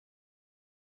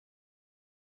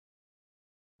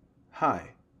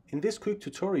Hi, in this quick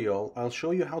tutorial, I'll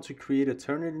show you how to create a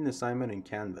Turnitin assignment in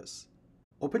Canvas.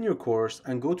 Open your course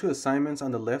and go to Assignments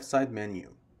on the left side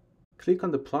menu. Click on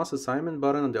the plus assignment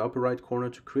button on the upper right corner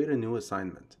to create a new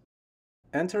assignment.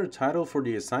 Enter a title for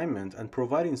the assignment and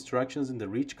provide instructions in the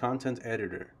Reach Content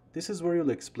Editor. This is where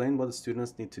you'll explain what the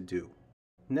students need to do.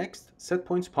 Next, set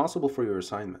points possible for your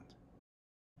assignment.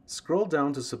 Scroll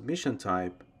down to Submission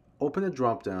Type, open a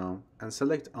drop-down, and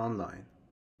select Online.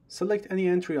 Select any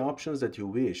entry options that you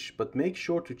wish, but make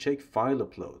sure to check File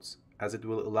Uploads, as it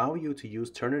will allow you to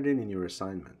use Turnitin in your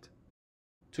assignment.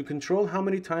 To control how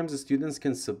many times the students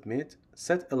can submit,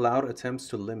 set Allowed Attempts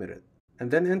to Limited,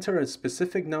 and then enter a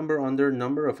specific number under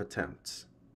Number of Attempts.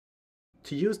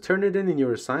 To use Turnitin in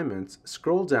your assignments,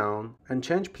 scroll down and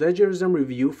change Plagiarism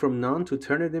Review from None to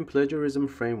Turnitin Plagiarism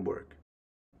Framework.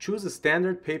 Choose a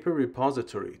standard paper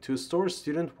repository to store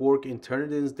student work in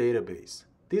Turnitin's database.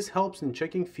 This helps in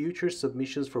checking future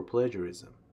submissions for plagiarism.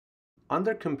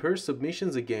 Under Compare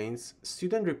Submissions Against,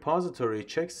 Student Repository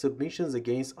checks submissions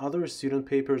against other student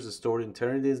papers stored in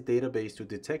Turnitin's database to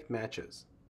detect matches.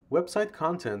 Website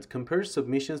Content compares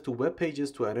submissions to web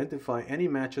pages to identify any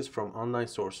matches from online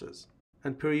sources.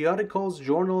 And Periodicals,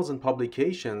 Journals, and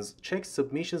Publications checks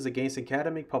submissions against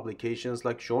academic publications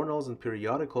like journals and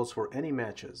periodicals for any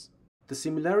matches. The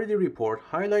Similarity Report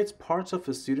highlights parts of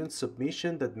a student's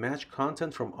submission that match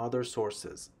content from other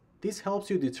sources. This helps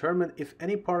you determine if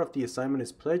any part of the assignment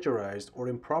is plagiarized or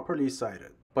improperly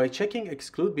cited. By checking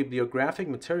Exclude Bibliographic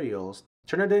Materials,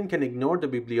 Turnitin can ignore the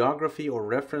bibliography or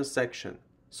reference section,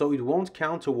 so it won't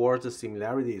count towards the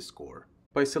similarity score.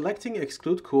 By selecting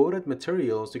Exclude Quoted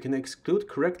Materials, you can exclude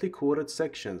correctly quoted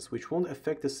sections, which won't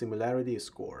affect the similarity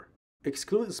score.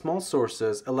 Exclude Small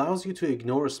Sources allows you to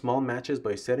ignore small matches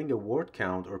by setting a word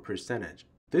count or percentage.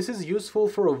 This is useful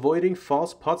for avoiding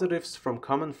false positives from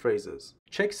common phrases.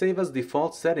 Check Save as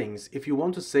Default Settings if you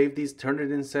want to save these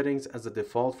Turnitin settings as a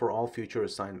default for all future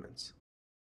assignments.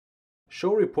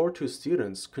 Show Report to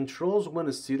Students controls when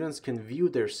the students can view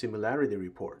their similarity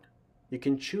report. You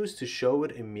can choose to show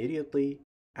it immediately,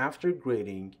 after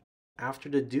grading, after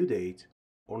the due date,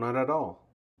 or not at all.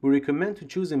 We recommend to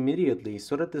choose immediately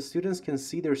so that the students can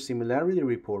see their similarity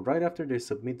report right after they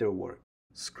submit their work.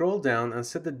 Scroll down and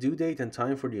set the due date and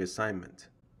time for the assignment.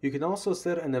 You can also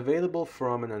set an available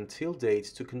from and until date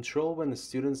to control when the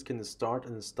students can start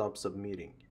and stop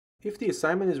submitting. If the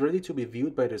assignment is ready to be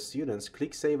viewed by the students,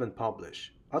 click Save and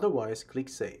Publish. Otherwise, click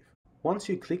Save. Once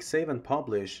you click Save and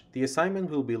Publish, the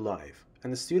assignment will be live,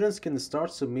 and the students can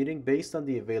start submitting based on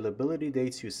the availability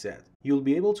dates you set. You'll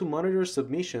be able to monitor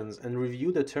submissions and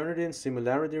review the Turnitin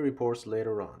similarity reports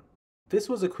later on. This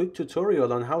was a quick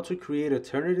tutorial on how to create a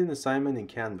Turnitin assignment in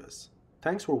Canvas.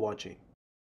 Thanks for watching.